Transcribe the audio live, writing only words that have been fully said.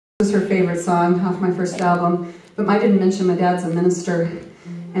was her favorite song off my first album, but I didn't mention my dad's a minister,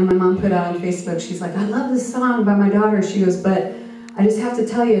 and my mom put out on Facebook, she's like, I love this song by my daughter. She goes, but I just have to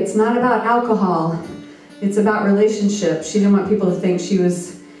tell you, it's not about alcohol, it's about relationship. She didn't want people to think she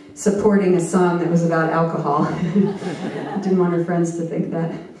was supporting a song that was about alcohol. Didn't want her friends to think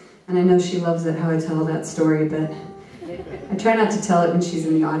that. And I know she loves it how I tell that story, but I try not to tell it when she's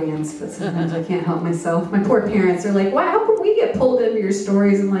in the audience, but sometimes I can't help myself. My poor parents are like, wow, how come we get pulled into your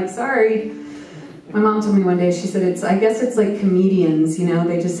stories? I'm like, sorry. My mom told me one day, she said, I guess it's like comedians, you know,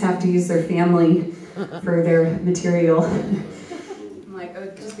 they just have to use their family for their material. I'm like, oh,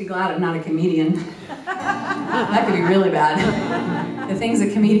 just be glad I'm not a comedian. That could be really bad. The things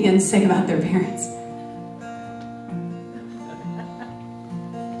that comedians say about their parents.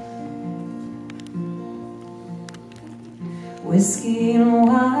 Whiskey and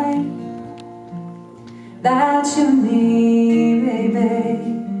wine, that's you and me,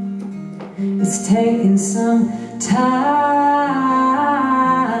 baby. It's taking some time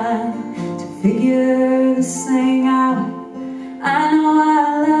to figure this thing out. I know I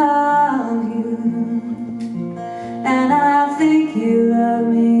love you, and I think you love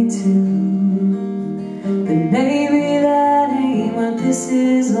me too. But maybe that ain't what this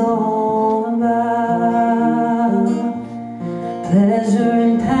is all about. Pleasure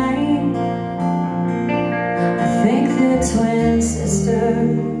and pain, I think they're twin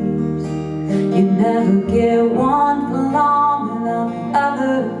sisters. You never get one for long without the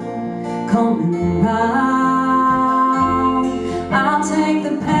other coming around. I'll take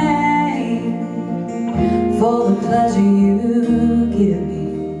the pain for the pleasure you give me.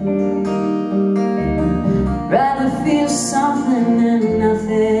 Rather feel something than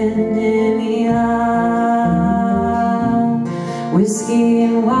nothing anyhow. Whiskey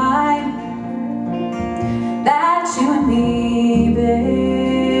and wine, that's you and me, baby.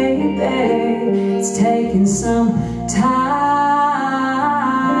 It's taking some time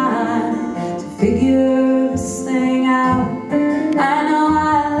to figure this thing out. I know I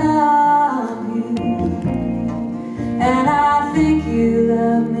love you, and I think you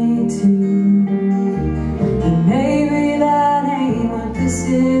love me too. And maybe that ain't what this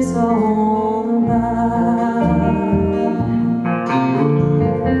is all about.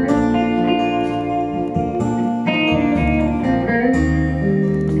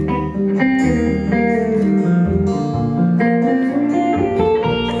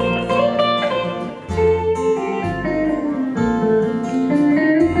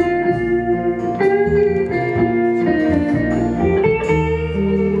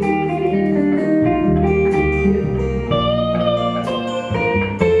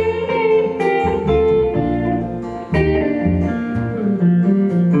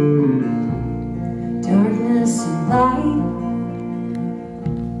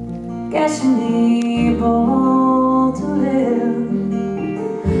 Guess you need both to live.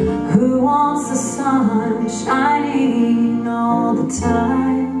 Who wants the sun shining all the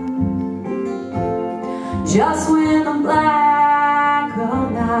time? Just when the black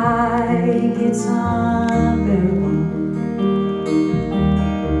of night gets unbearable,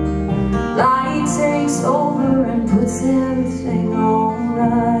 light takes over and puts everything on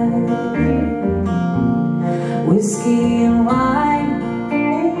right. Whiskey and wine,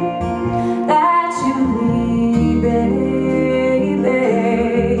 that's you and me, baby.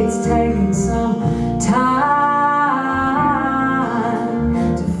 It's taking some time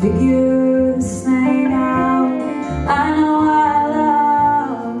to figure this thing out. I know I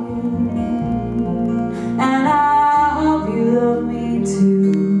love you, and I hope you love me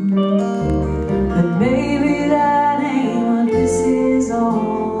too. But maybe that ain't what this is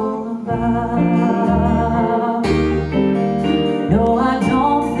all about. No, I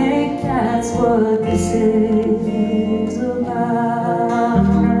don't think that's what this is about.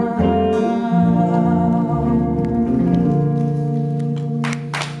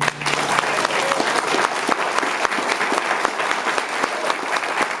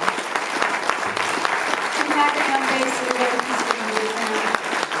 Jim Haggerty on bass,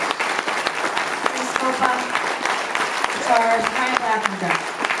 Jim Scoppa, guitar, Black and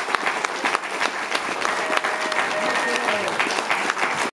drum.